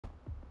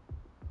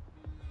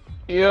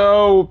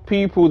Yo,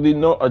 people did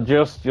not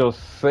adjust your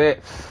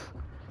sets.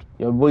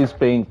 Your boy's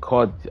playing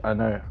COD. I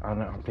know,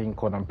 I'm playing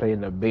COD, I'm playing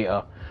the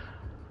beta.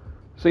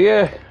 So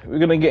yeah, we're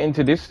gonna get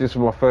into this. This is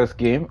my first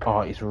game.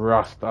 Oh, it's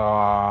Rust.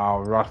 Ah,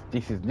 Rust.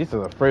 This is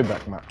a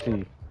throwback map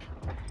too.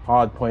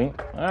 Hard point.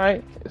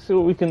 Alright, let's see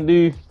what we can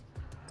do.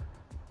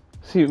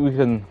 See what we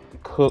can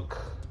cook.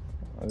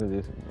 Look at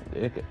this.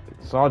 Look at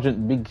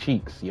Sergeant Big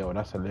Cheeks. Yo,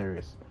 that's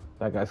hilarious.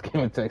 That guy's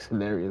game attack's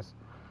hilarious.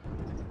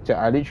 So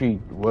I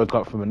literally woke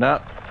up from a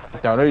nap,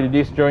 downloaded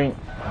this joint,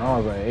 and I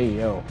was like, hey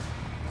yo,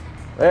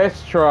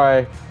 let's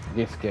try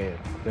this game.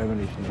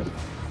 Demolition.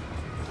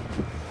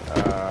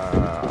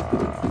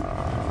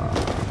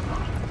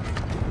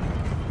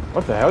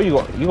 What the hell?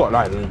 You got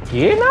like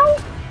gear now?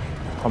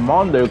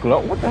 Commando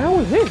Glock? What the hell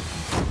is this?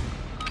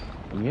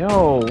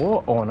 Yo,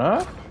 what on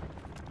earth?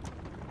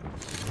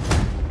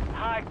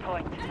 Hard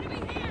point.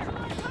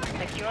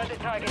 Secure the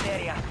target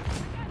area.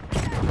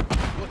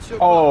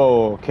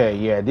 Oh, okay,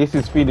 yeah, this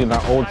is feeling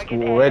like old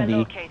school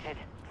already.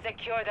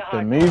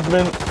 The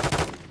movement.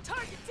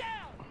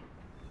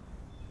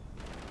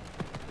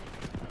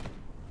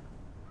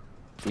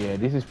 Yeah,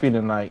 this is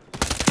feeling like.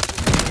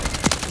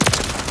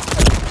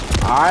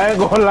 I ain't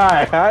gonna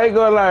lie,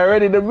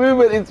 already. The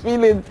movement is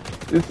feeling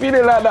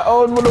like the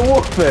old Modern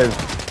Warfare.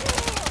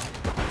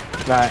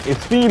 Like,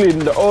 it's feeling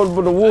the old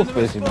Modern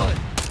Warfare, you know.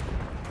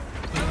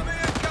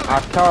 I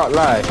can't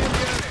lie.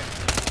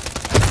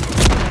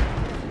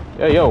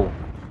 Yo.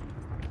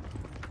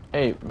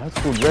 Hey, that's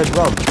called Red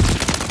Rum.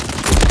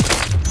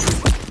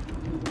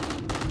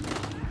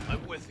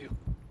 I'm with you.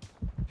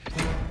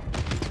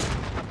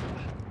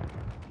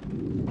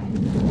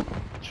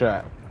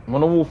 Chat.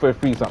 Modern Warfare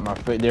 3 is like my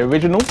favorite. The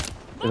original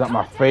is like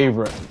my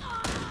favorite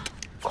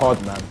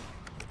COD, man.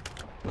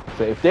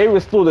 So if they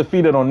restore the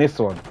feeling on this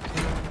one,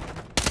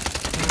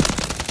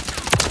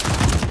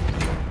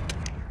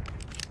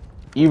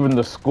 even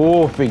the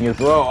score thing as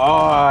well.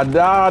 Oh,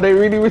 nah, they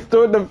really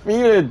restored the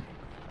feeling.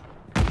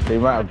 They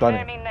might have done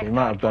it. They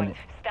might have done it.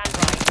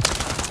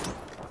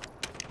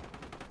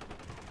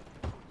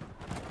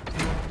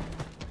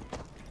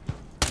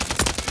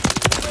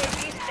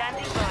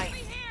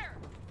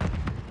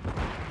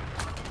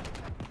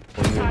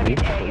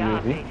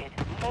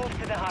 Move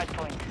to the hard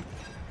point.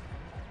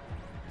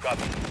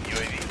 Copy.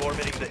 UAV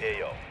orbiting the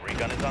AO.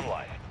 Recon is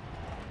online.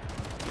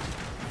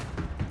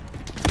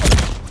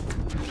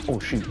 Oh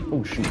shoot,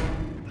 oh shoot.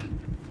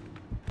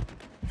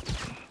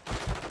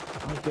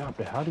 How'd he get up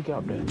there? How'd he get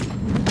up there?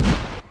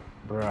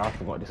 Bruh, I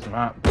forgot this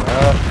map,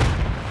 bruh.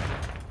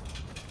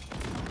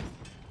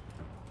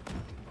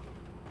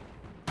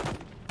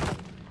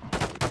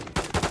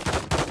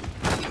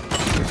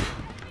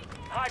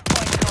 Hard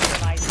point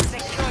compromised.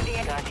 Secure the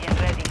Guardian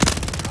ready.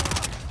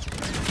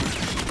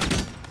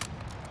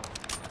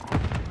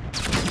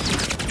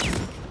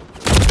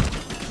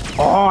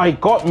 Oh, he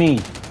got me.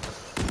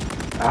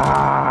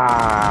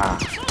 Ah.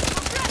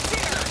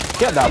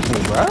 Get that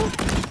ball, bruh.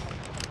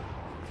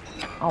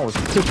 I was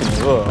cooking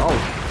it up. I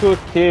was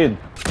cooking.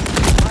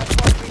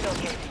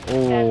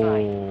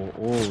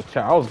 Oh,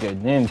 chat, I was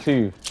getting in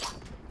too.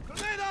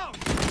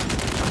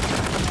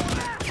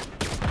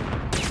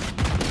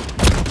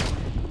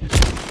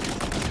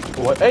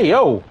 What? Hey,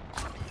 yo.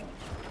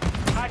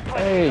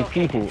 Hey,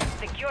 people.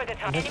 Secure the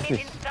target.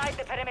 Enemies inside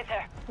the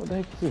perimeter. What the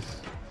heck is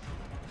this?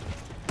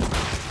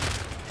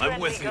 I'm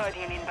with you.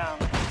 Guardian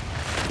inbound.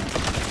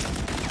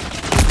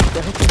 What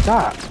the heck is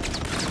that?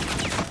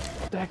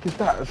 What the heck is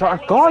that? It's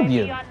like a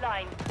Guardian.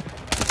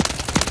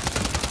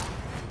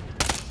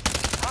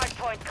 Hard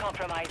point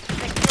compromised.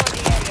 Secure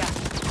the area.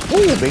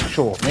 Oh, make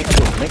sure.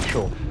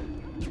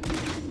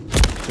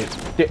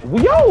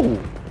 Yo!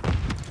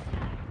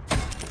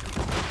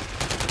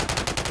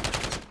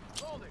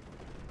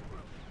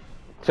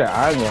 Chat,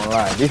 I ain't gonna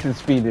lie. This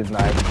is feeling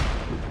like.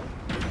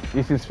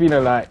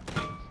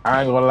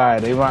 I ain't gonna lie.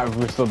 They might have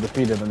restored the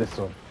feeling on this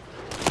one.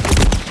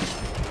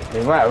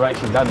 They might have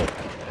actually done it.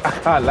 I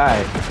can't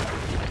lie.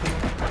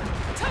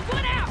 Took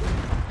one out.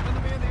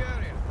 Enemy in the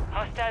area.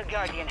 Hostile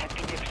Guardian has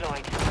been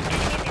deployed.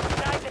 Enemies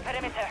inside the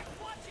perimeter.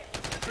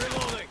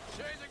 Reloading.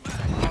 Changing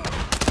mag.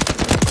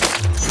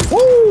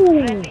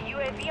 Woo! Friendly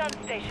UAV on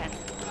station.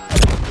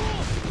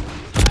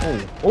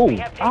 Oh, We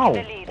have taken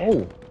the lead.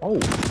 oh.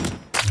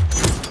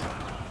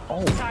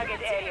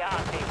 Target area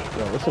updated.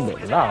 Yo, it's a bit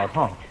loud,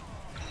 huh?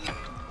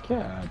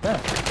 Yeah, damn.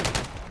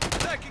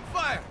 Taking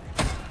fire.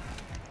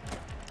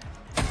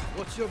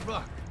 What's your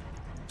mark?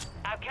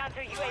 Our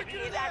counter UAV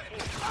is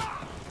active.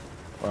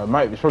 Well,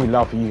 it's probably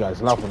loud for you guys.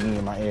 It's loud for me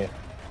in my ear.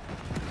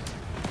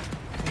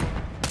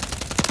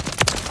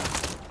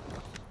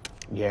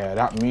 Yeah,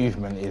 that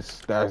movement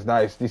is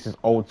this is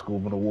old school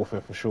Modern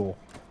Warfare for sure.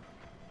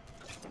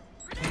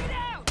 Grenade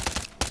out!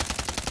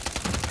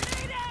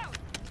 Grenade out!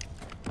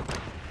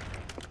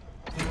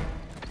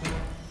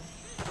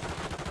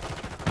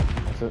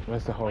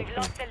 Where's the whole We've thing?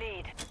 lost the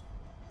lead.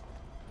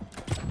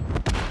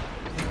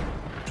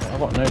 I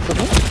got no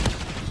equipment.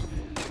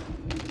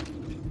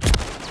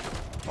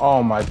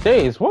 Oh my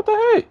days, what the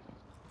heck?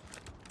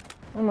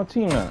 Where's my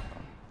team at?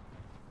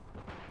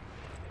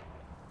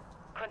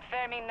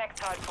 Confirming next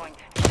hard point.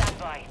 Stand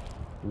by.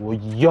 Oh,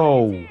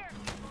 yo.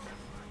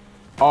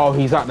 Oh,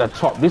 he's at the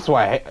top. This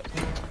why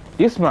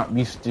this map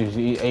used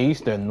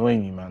to annoy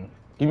me, man.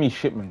 Give me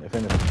shipment if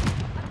anything.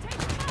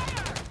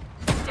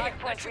 Hard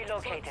point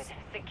relocated.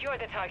 Secure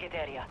the target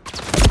area.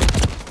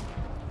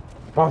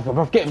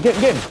 Buff, get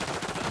him.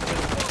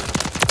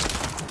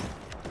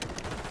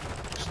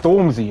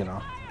 Stormzy, you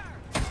know.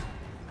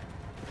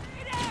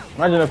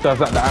 Imagine if that's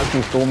like the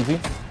actual Stormzy.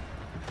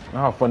 You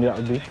know how funny that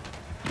would be.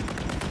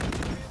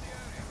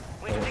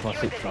 Oh, that's my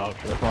 6 star.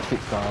 That's my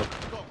 6 star.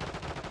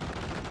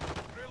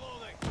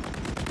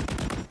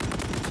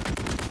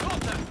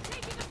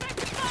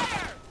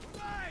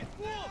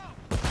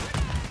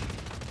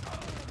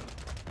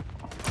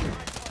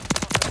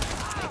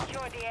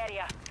 Secure the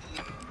area.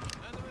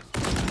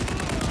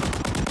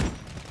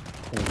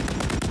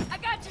 I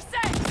got you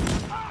set.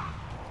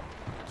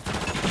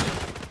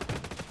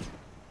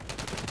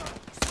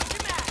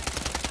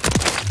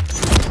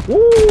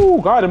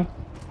 Woo! Got him.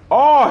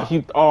 Oh,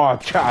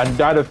 chat.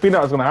 I had a feeling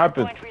that was gonna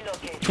happen.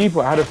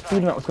 People, I had a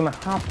feeling that was gonna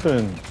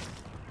happen.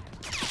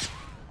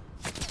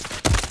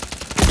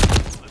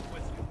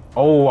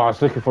 Oh, I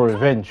was looking for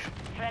revenge.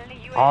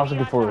 I was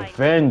looking for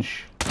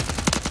revenge.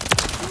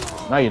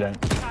 No, you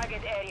don't.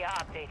 Target area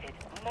updated.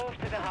 Move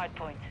to the hard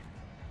point.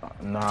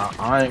 Nah,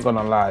 I ain't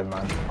gonna lie,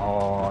 man.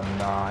 Oh,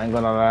 nah, I ain't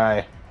gonna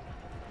lie.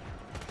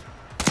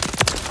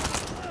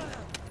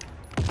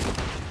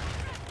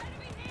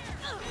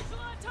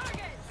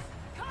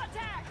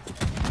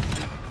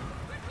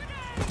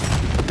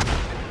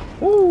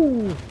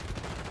 Woo!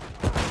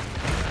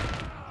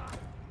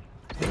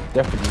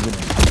 Definitely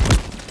winning.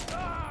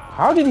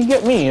 How did he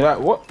get me? Like,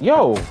 what?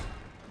 Yo!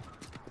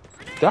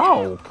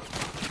 Dog!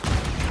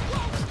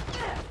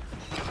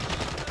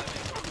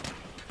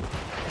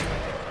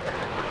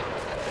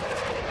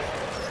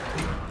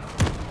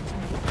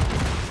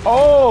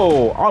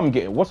 Oh! I'm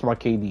getting... What's my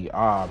KD?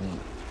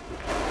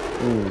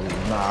 Ooh,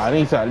 nah, I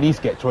need to at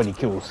least get 20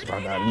 kills,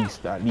 man.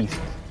 At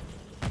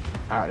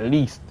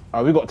least.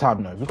 We got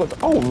time now. We got.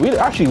 Oh, we're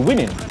actually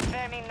winning.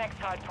 Confirming next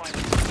hard point.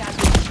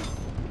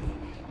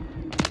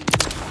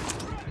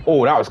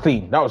 Oh, that was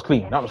clean. That was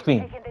clean. That was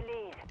clean. Taking the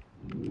lead.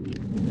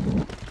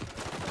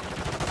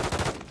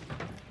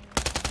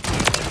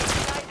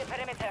 Inside the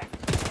perimeter.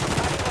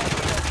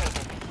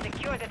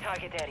 Secure the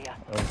target area.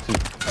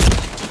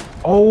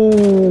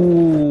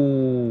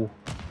 Oh.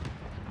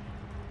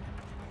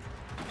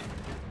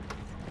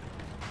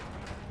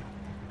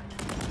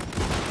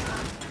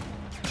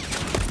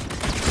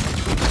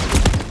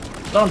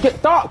 No,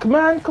 get dark,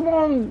 man. Come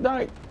on,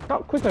 like,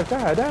 dark quicker,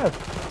 dad.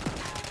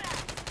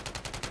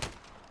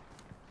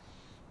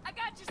 I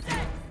got you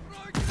set.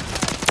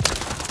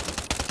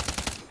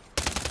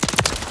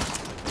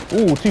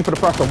 Ooh, 2 for the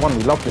price of 1.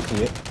 We love to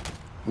see it.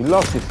 We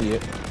love to see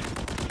it.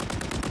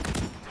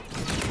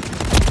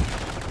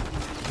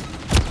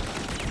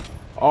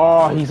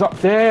 Oh, he's up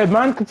there,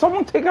 man. Can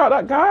someone take out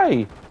that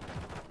guy?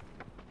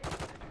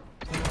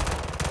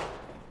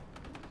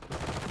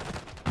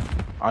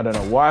 I don't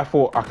know why I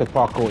thought I could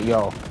parkour.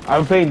 Yo, I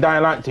haven't played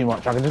Dying Light too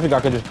much. I just think I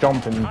could just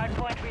jump and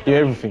do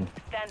everything.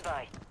 Stand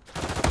by.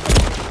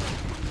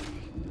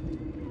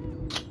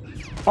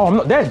 Oh, I'm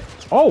not dead.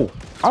 Oh,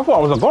 I thought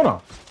I was a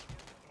goner.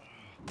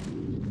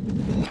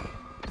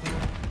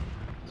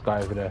 This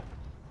guy over there.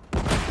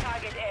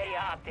 Target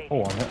area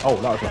updated. Oh,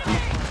 that was lucky.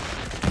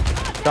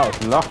 That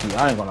was lucky.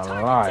 I ain't gonna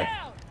lie.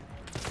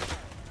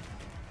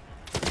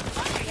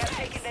 We have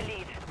taken the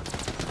lead.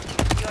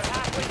 You're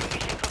halfway to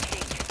mission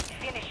complete.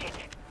 Finish it.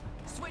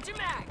 Switch your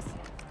mags.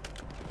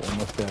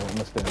 Almost there.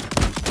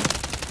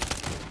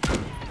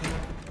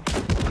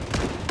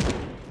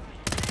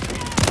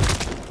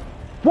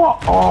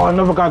 What? Oh,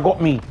 another guy got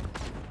me.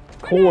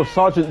 Pause,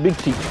 Sergeant Big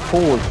Cheek.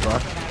 Pause, bro.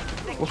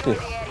 What's this?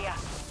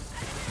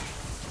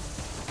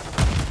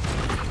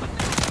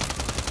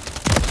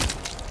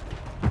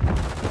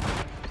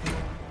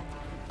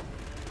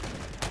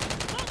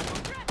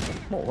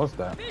 What was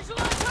that?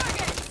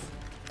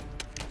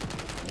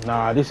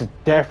 Nah, this is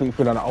definitely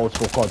feeling like an old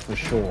school COD for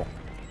sure.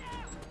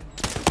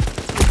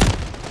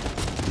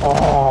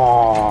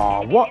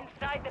 Oh, what?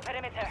 Inside the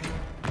perimeter.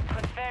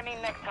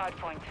 Confirming next hard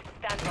point.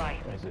 Stand by.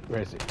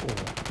 Where is it? Ooh.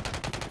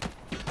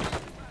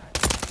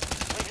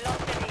 We've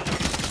lost the lead.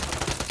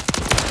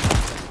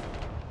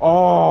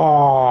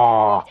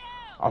 Oh,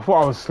 I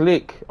thought I was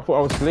slick.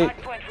 Hard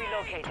point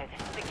relocated.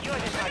 Secure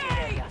the target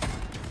area.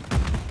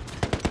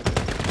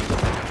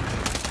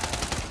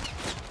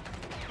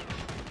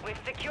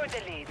 We've secured the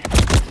lead.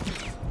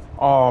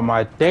 Oh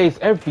my days,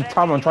 every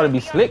time I'm trying to be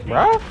slick,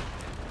 bruh.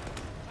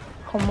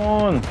 Come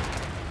on.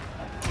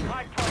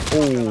 Hard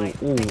point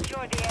Ooh.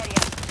 secure the area.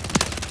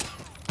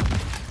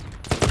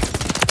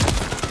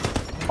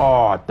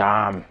 Oh,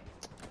 damn.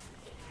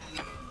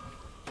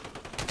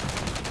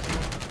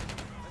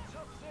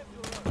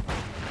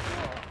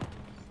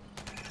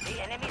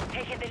 The enemy's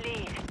taking the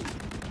lead.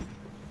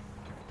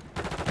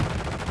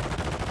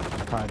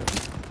 Kind of.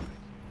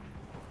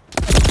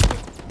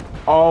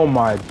 Oh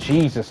my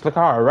Jesus, look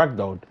how I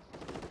ragdolled.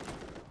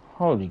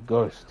 Holy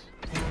ghost.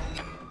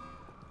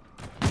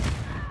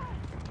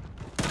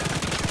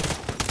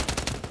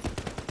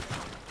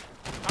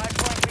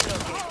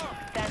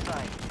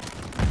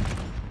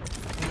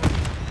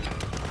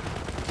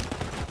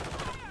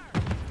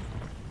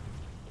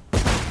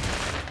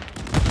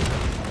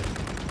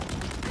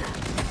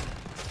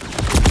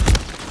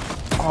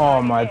 Oh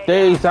my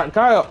days, that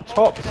guy up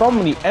top,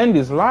 somebody end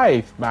his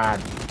life,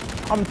 man.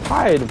 I'm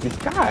tired of this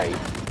guy.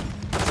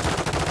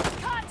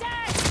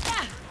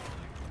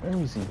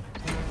 Where is he?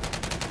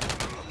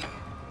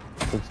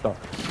 Good stuff.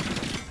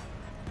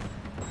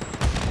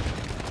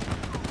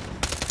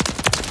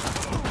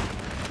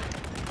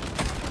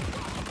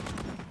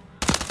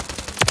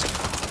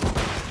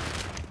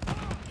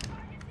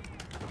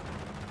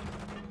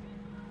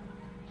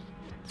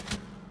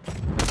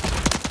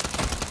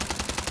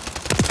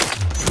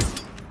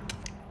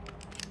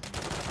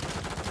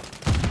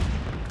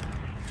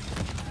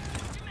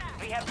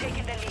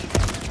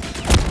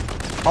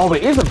 Oh,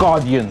 it is a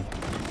Guardian.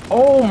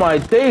 Oh my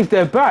days,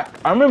 they're back.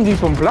 I remember these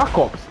from Black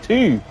Ops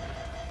 2.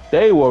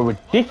 They were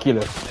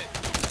ridiculous.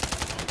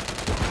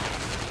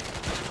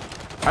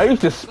 I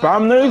used to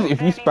spam those.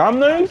 If you spam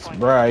those,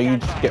 bruh, you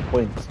just get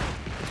points.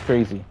 It's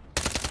crazy.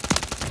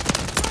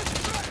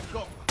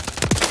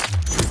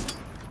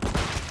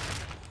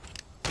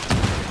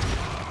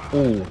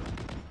 Ooh.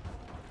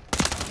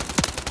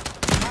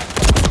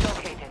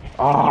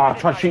 Ah,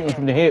 try shooting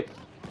from the hip.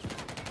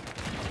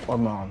 Oh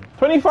man.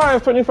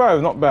 25,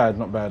 not bad,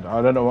 not bad.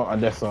 I don't know what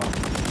Odessa.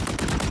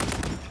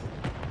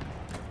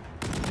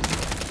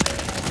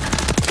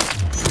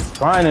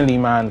 Finally,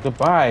 man,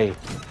 goodbye.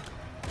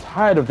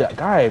 Tired of that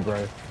guy,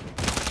 bro.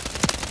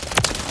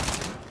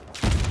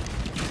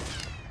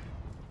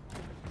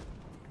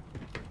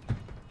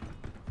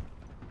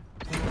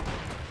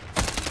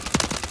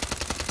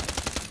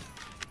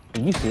 Are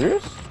you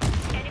serious?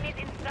 Enemies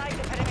inside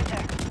the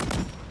perimeter.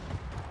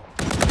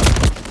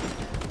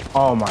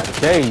 Oh my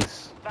days.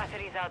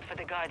 Batteries out for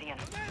the Guardian.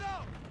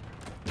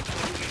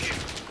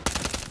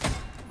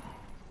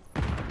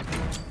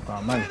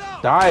 Oh man,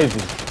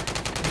 diving.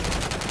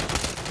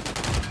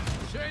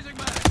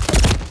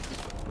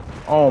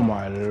 Oh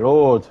my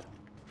lord.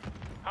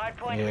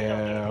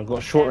 Yeah, I've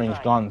got short range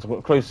guns. I've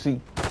got close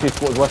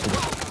quarters weapons.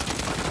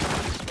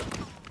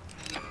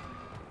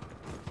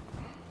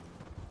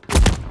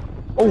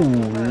 Oh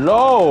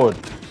lord.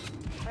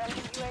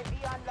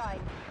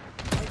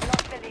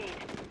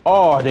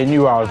 Oh, they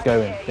knew where I was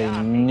going. They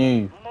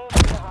knew.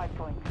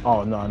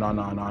 Oh no,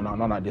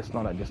 not like this,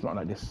 not like this, not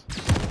like this.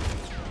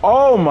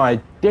 Oh my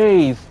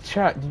days,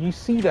 chat. Did you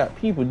see that,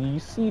 people? Did you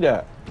see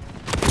that?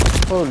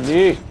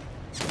 Holy.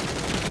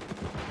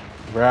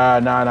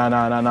 Bruh, nah.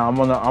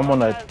 I'm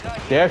on a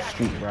death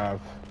streak, bruv.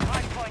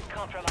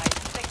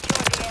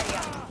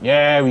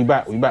 Yeah, we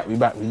back. 1 minute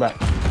remaining.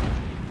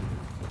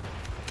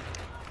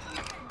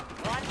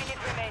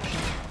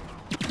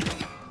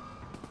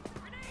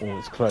 Oh,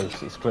 it's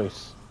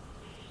close.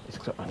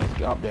 I need to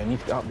get up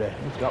there.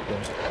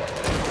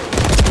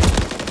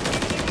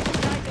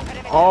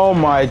 Oh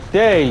my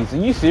days, are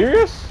you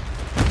serious?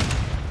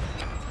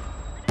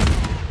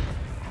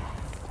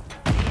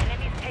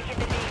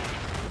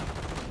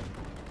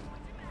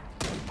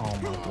 Oh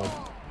my god.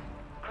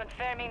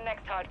 Confirming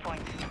next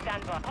hardpoint.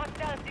 Stand by.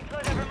 Hostiles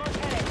deploy the remote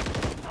turret.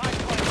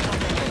 Hardpoint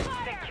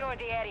covered. Secure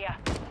the area.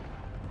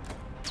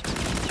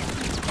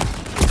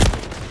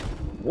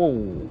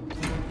 Whoa.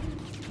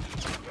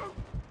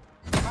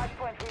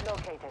 Hardpoint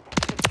relocated.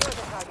 Secure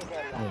the target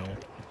area.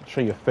 Yeah.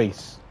 Show your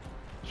face.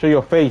 Show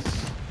your face.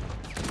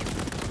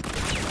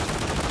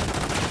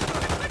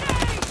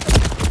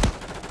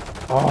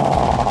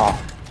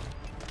 Oh.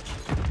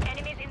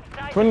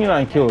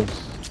 29 kills.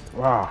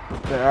 Wow.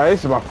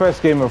 This is my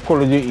first game of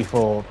Call of Duty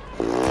for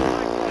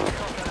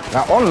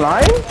that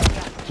online.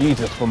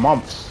 Jesus, for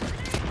months.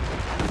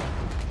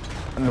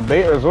 And the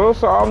beta as well.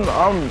 So I'm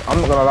not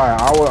gonna lie.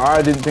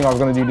 I didn't think I was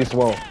gonna do this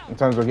well in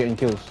terms of getting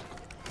kills.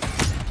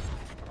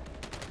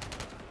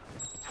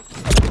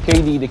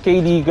 The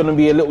KD gonna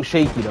be a little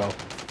shaky though.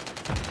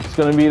 It's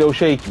gonna be a little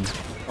shaky.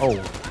 Oh,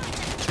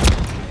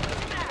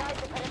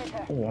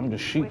 I'm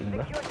just shooting,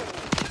 bro.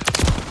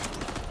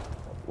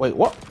 Wait,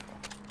 what?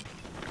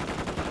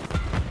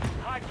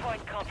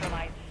 Hardpoint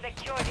compromised.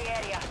 Secure the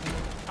area.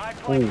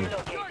 Hardpoint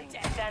relocating.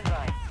 Stand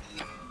by.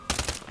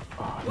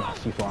 Oh, no,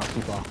 too far.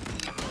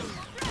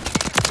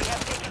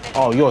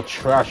 Oh, you're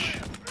trash.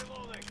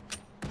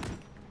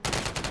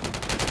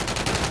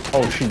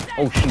 Oh shoot.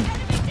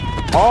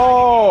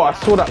 Oh, I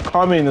saw that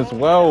coming as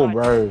well,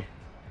 bro.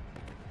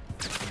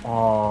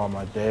 Oh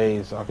my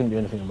days, I couldn't do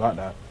anything about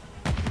that.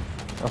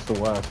 That's the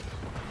worst.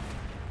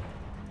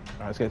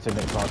 Alright, let's get to the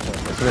next part.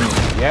 Let's win.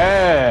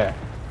 Yeah!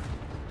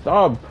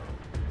 Dub!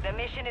 The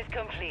mission is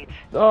complete.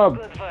 Dub!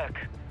 Good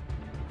work.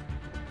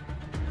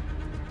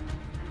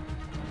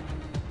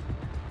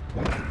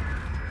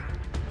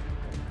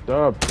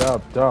 Dub.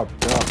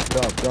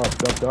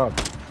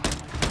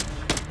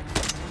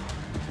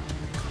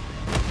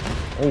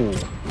 Oh.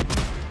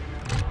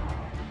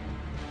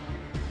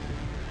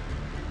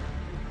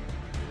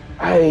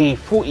 Hey,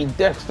 40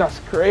 deaths, that's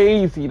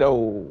crazy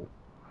though.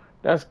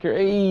 That's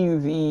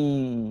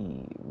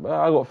crazy. But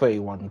I got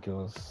 31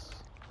 kills.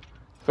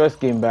 First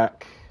game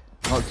back,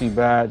 not too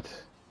bad.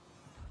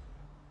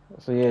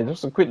 So yeah,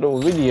 just a quick little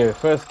video.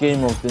 First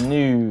game of the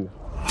new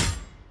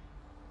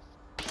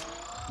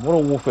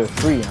Modern Warfare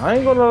 3. I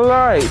ain't gonna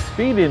lie, it's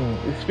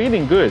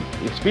feeling good.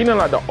 It's feeling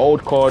like the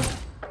old COD.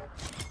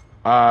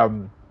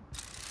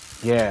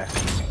 Yeah,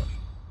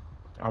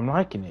 I'm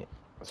liking it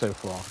so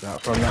far.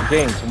 From that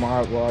game, from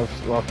what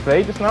I've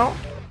played just now.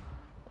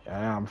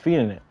 Yeah, I'm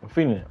feeling it. I'm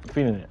feeling it. I'm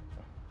feeling it.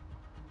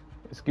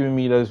 It's giving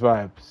me those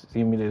vibes. It's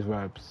giving me those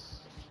vibes.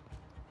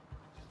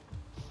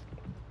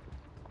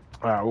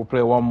 Alright, we'll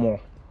play one more.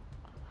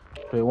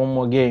 Play one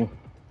more game.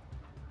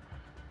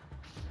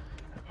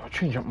 I'll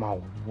change up my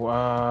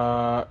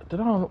what did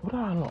I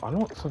not? I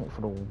want something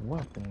for the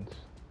weapons.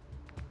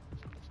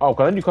 Oh,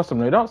 can I do custom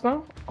loadouts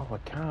now? Oh, I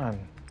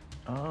can.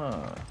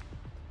 Ah.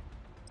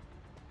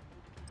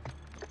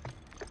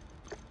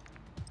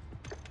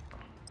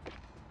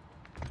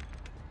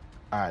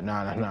 Alright, no.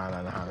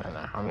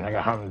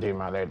 I'm doing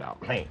my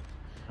loadout, mate.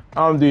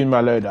 I'm doing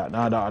my loadout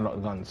now that I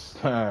unlock guns.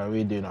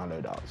 We're doing our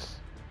loadouts.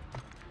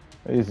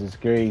 This is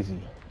crazy.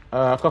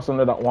 Custom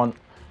loadout 1.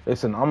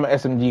 Listen, I'm an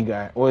SMG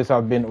guy. Always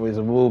have been, always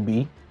will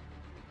be.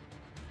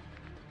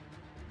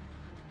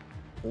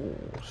 Oh,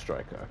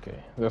 striker. Okay,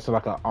 that's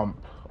like an ump.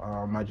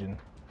 I imagine.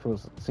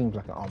 Seems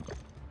like an ump.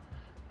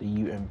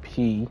 The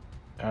UMP.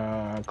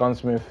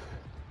 Gunsmith.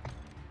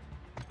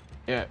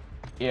 Yeah.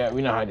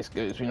 We know how this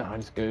goes.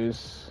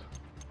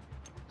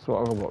 So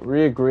what have I got?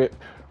 Rear grip.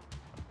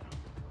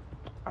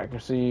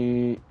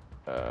 Accuracy.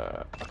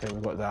 Okay,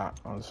 we got that.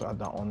 I'll just add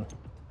that on.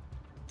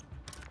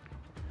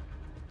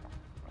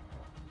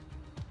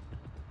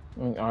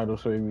 Idle,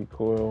 sorry,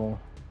 recoil.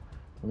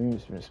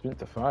 Sprint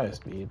to fire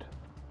speed.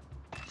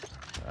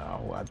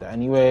 I'll add that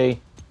anyway.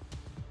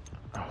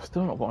 I've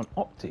still not got an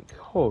optic.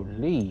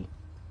 Holy.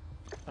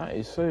 That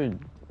is so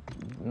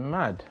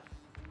mad.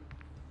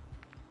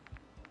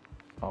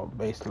 Oh,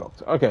 base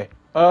locked. Okay.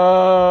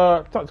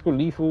 Tactical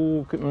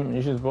lethal equipment,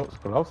 munitions box,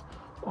 gloves.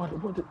 What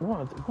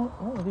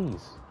are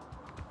these?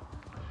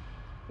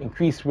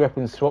 Increased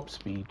weapon swap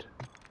speed.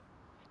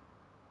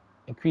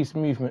 Increased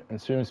movement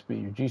and swim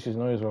speed. Reduces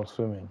noise while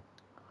swimming.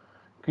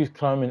 Increased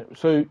climbing.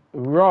 So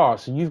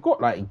you've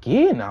got like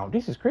gear now.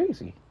 This is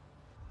crazy.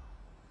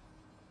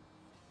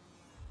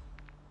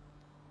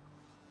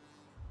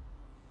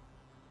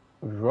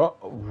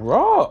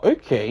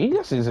 Okay,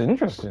 this is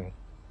interesting.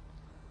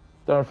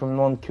 Down from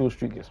non-kill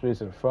streak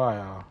explosive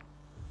fire.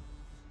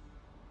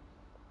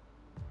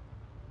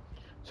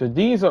 So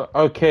these are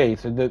okay.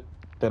 So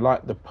they're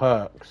like the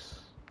perks.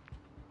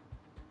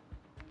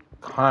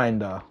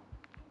 Kinda.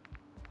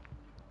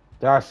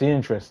 That's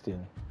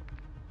interesting.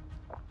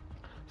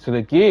 So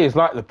the gear is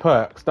like the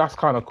perks. That's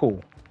kind of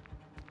cool.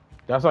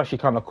 That's actually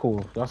kind of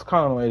cool. That's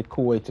kind of a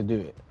cool way to do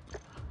it.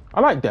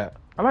 I like that.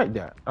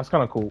 That's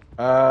kind of cool.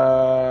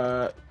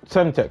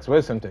 Semtex.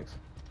 Where's Semtex?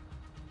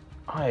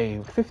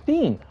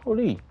 15.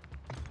 Holy.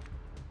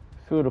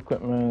 Field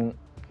equipment.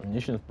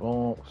 Munitions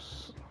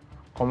box.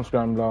 Com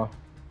scrambler.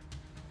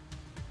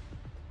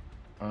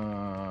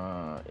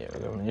 Yeah, we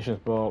got munitions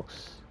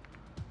box.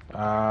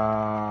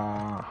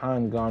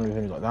 Handgun. We've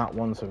only got that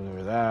one, so we'll go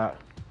with that.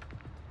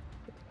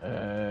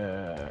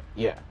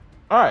 Yeah.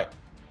 Alright.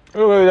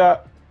 We'll go with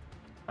that.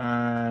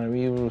 And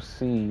we will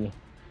see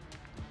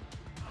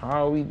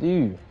how we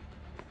do.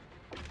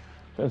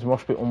 So let's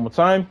mosh pit one more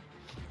time.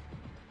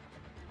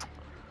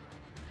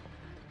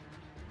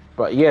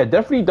 But yeah,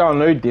 definitely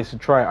download this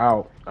and try it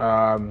out.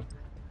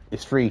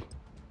 It's free.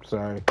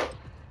 So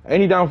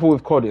any downfall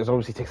with COD is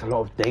obviously takes a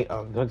lot of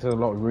data. It takes a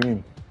lot of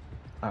room.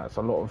 It's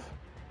a lot of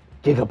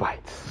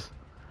gigabytes.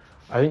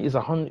 I think it's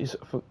 100.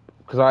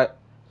 Because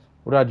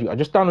what did I do? I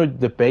just downloaded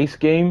the base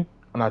game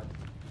and I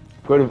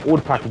go to all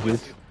the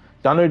packages.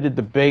 Downloaded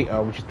the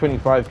beta, which is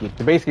 25 gig.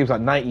 The base game is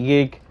like 90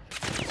 gig,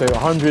 so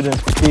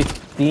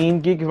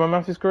 115 gig if my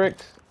math is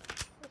correct.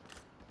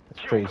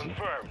 It's crazy.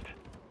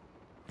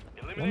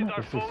 Eliminate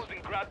our foes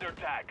and grab their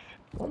tags.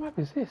 What map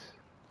is this?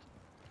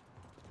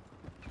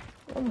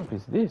 What map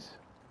is this?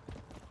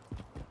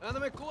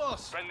 Enemy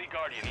close. Friendly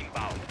Guardian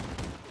inbound.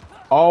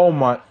 Oh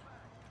my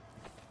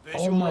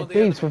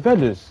days,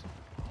 favelas.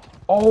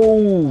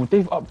 Oh,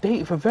 they've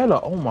updated favela.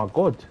 Oh my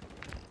god.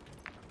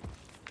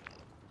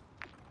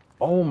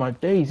 Oh my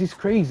days, this is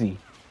crazy.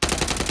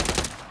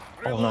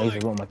 Oh no,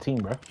 he's on my team,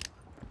 bro.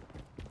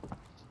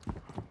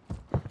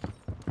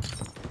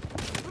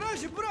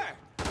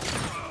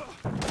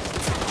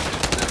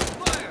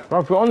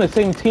 Bro, we're on the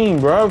same team,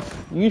 bro.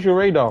 Use your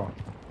radar.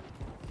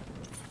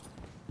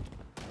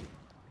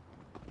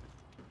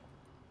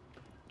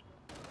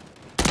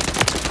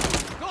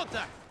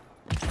 Contact.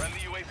 Friendly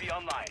UAV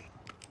online.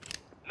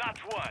 Not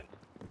one.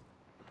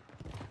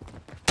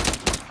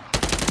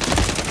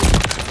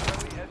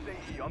 Friendly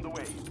SAE on the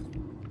way.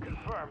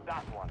 Confirm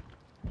that one.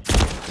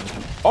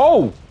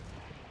 Oh!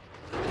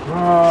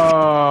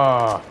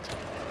 Ah.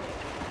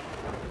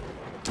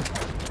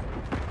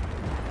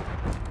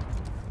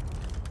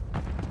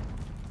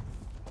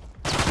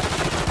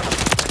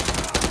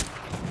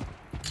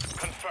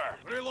 Confirmed.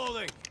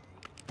 Reloading.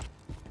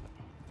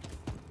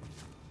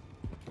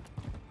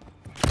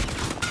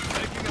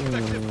 Taking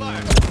effective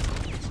fire.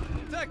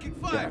 Taking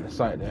Get out fire. of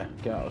sight there.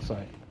 Get out of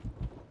sight.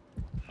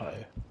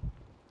 Uh-oh.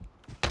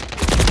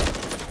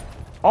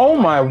 Oh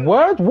my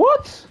word,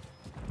 what?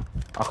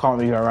 I can't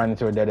believe I ran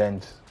into a dead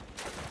end.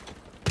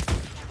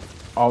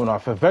 Oh no,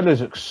 favelas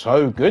look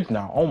so good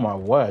now. Oh my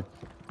word.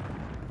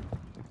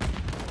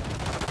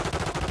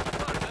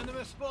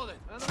 Enemy spotted.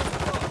 Enemy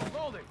spotted.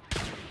 Loading.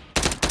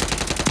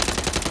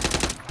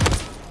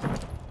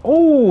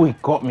 Oh, he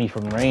got me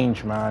from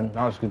range, man.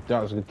 That was good.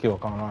 That was a good kill,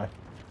 can't lie.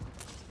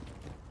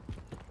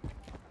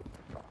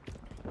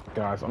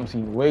 Guys, I'm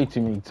seeing way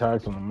too many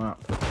tags on the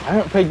map. I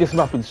haven't played this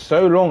map in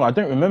so long. I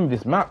don't remember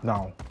this map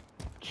now.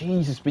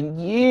 Jeez, it's been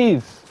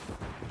years.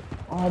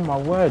 Oh my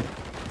word.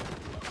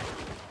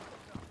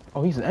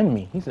 Oh, he's an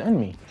enemy. He's an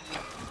enemy.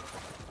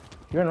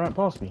 He ran right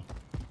past me.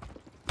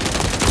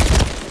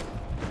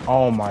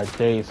 Oh my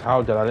days.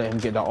 How did I let him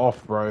get that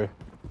off, bro?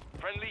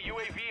 Friendly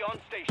UAV on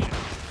station.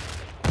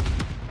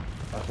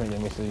 Let's make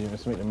them miss it.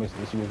 Let's make them miss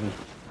this UAV.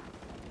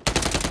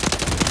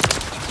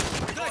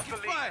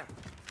 Taking fire.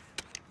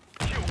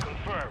 Kill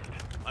confirmed.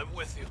 I'm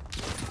with you.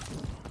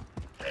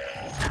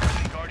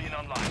 Guardian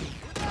online.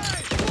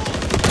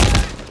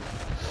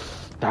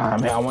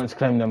 Damn it, I want to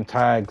claim them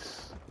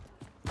tags.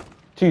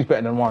 Two's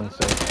better than one, so.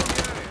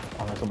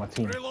 Oh, that's on my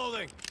team.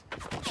 Reloading.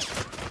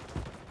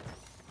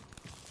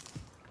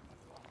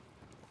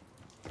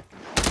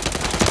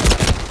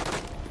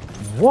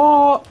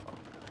 What?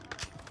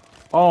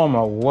 Oh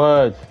my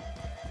word.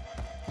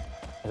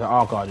 Is that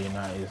our Guardian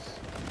that is?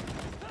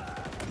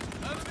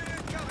 Enemy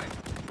incoming.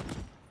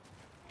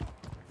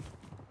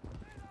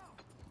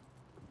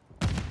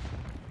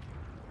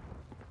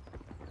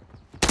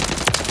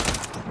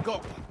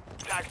 Go.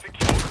 Tag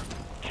secure.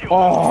 Kill.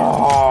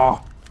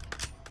 Oh!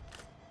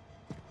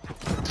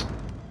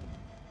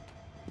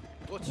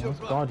 What's your What's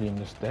plan? Guardian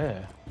just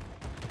there?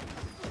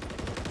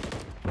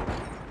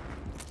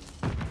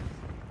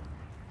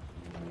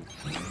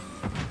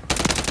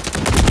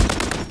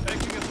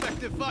 Taking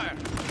effective fire.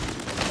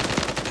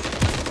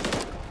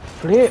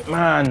 Flip,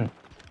 man.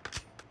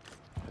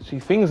 See,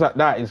 things like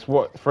that is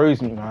what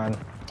throws me, man.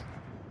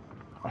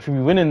 I should be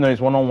winning those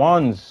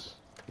one-on-ones.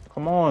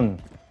 Come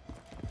on.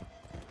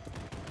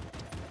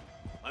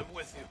 I'm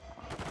with you.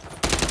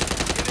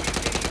 Enemies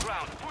gaining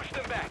ground. Push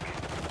them back.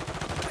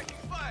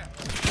 Taking fire.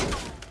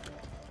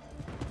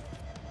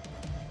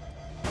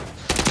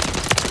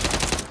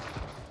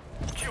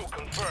 Kill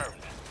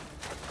confirmed.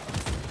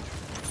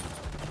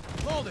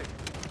 Loading.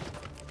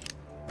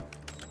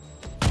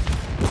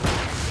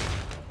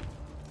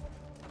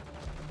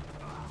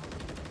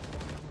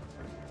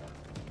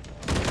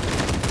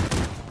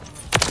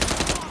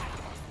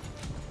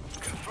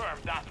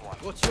 Confirmed that one.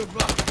 What's your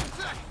plan?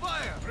 Attack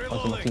fire. That's on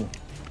my Reloading. team.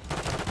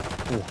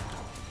 Ooh.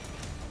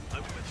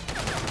 I'm with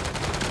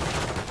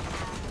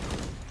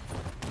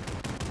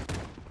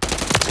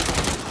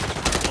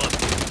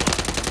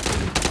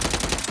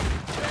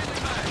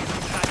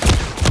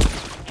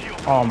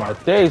you. Oh my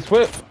days,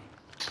 whip.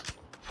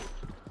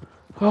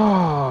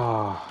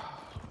 Ah.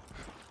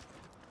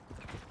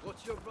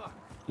 What's your plan?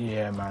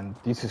 Yeah, man,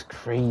 this is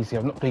crazy.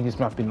 I've not played this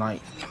map in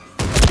like.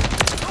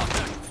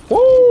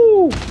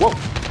 Woo! Whoa!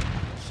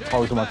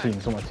 Oh, it's on my team.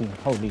 It's on my team.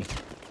 Holy.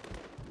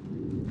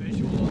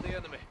 Visual on the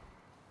enemy.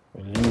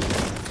 We're losing.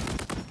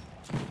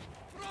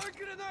 Throw a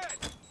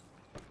grenade.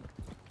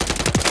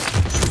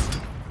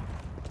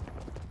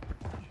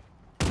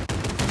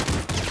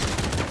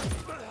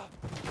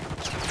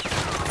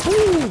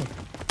 Woo!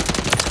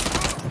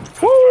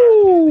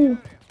 Woo!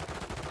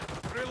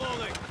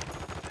 Reloading.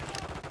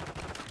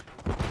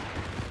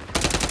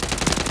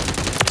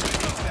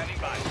 Standing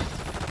by.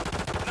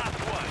 Not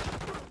one.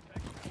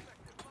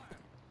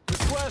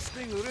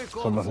 Requesting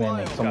recon Someone's near me.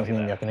 flyover. Someone's near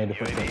me. I can hear the UAV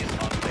footsteps. is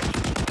on station.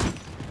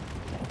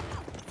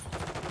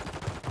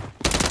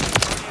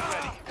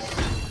 Ready.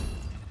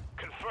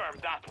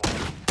 Confirmed that one.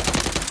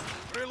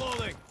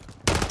 Reloading.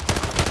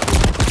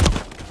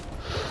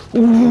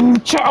 Ooh,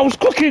 chat, I was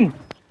cooking!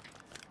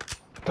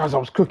 Guys, I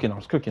was cooking.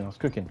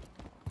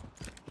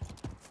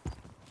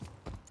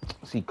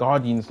 See,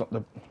 Guardian's not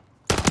the...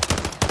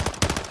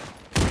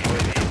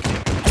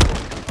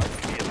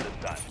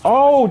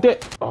 Oh,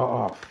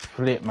 oh,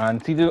 flip, man.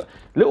 See, the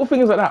little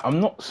things like that, I'm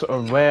not so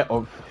aware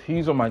of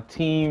who's on my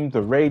team,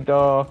 the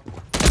radar.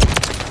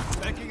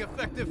 Taking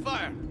effective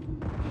fire.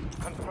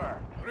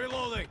 Confirmed.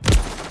 Reloading.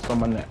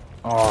 Someone there.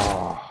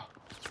 Oh.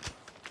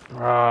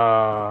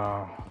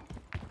 Ah.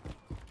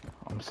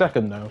 I'm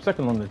second, though. I'm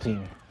second on the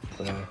team.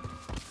 So,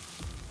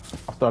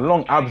 after a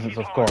long absence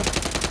of God.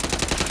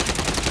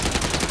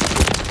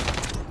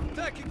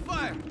 Taking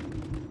fire.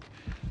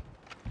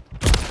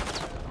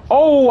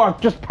 Oh, I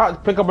just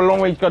pick up a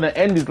long range gun and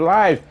end his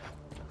life.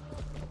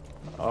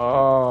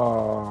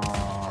 Oh.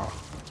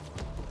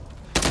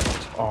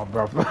 Oh,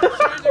 bro.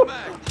 Changing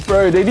mag.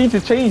 Bro, they need to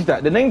change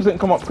that. The names didn't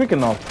come up quick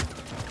enough.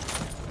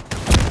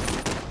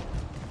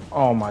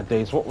 Oh my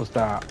days, what was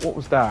that? What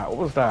was that? What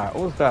was that?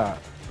 What was that?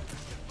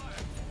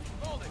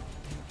 Loading.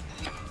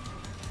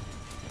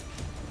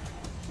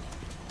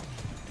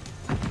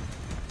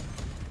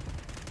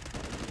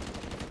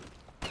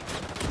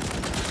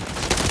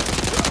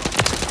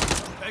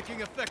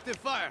 Taking effective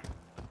fire.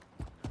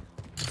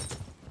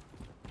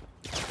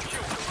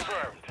 Kill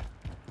confirmed.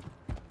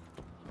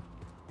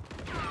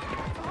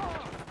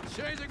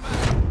 Changing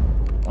mag.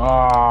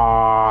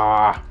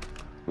 Ah,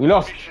 we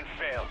lost. Mission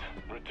failed.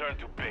 Return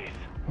to base.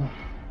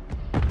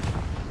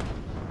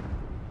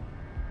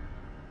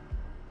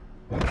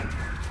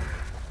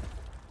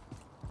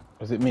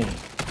 Was it me?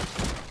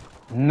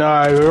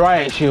 No,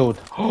 riot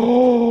shield.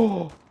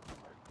 Oh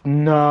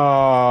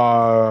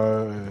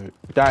no,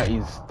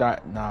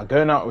 nah,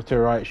 going out with the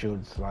riot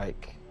shields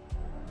like.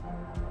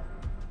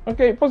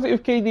 Okay,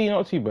 positive KD,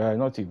 not too bad,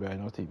 not too bad,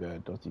 not too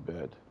bad, not too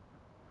bad.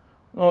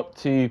 Not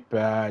too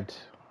bad.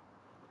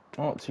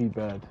 Not too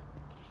bad.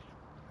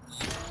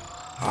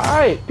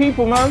 Alright,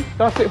 people, man,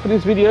 that's it for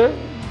this video.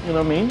 You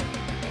know what I mean?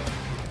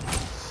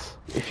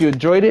 If you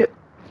enjoyed it,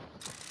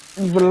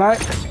 leave a like,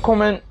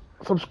 comment,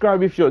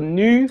 subscribe if you're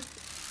new,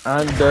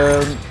 and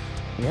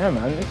yeah,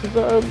 man,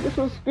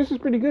 this is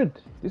pretty good.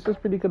 This was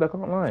pretty good. I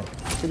can't lie,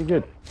 pretty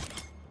good.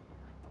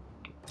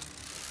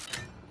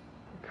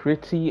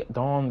 Pretty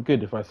darn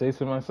good, if I say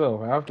so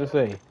myself. I have to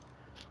say,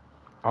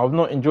 I've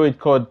not enjoyed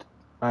COD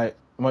like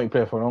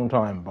multiplayer for a long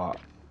time, but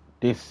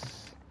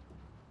this,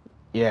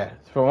 yeah,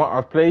 from what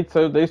I've played,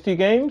 so those two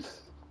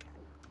games,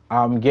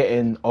 I'm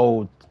getting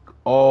old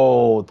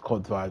COD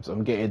vibes.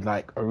 I'm getting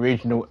like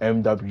original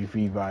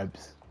MW3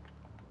 vibes,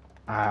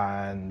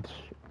 and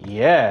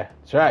yeah,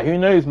 right. Who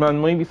knows,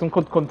 man? Maybe some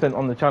COD content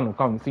on the channel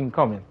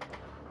coming.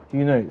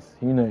 Who knows?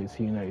 Who knows?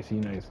 Who knows? Who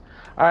knows?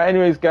 Alright,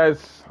 anyways,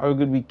 guys, have a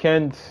good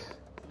weekend.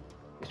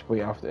 It's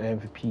way after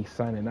MVP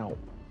signing out.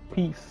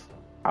 Peace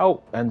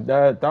out, and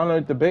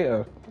download the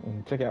beta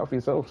and check it out for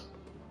yourselves.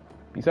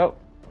 Peace out.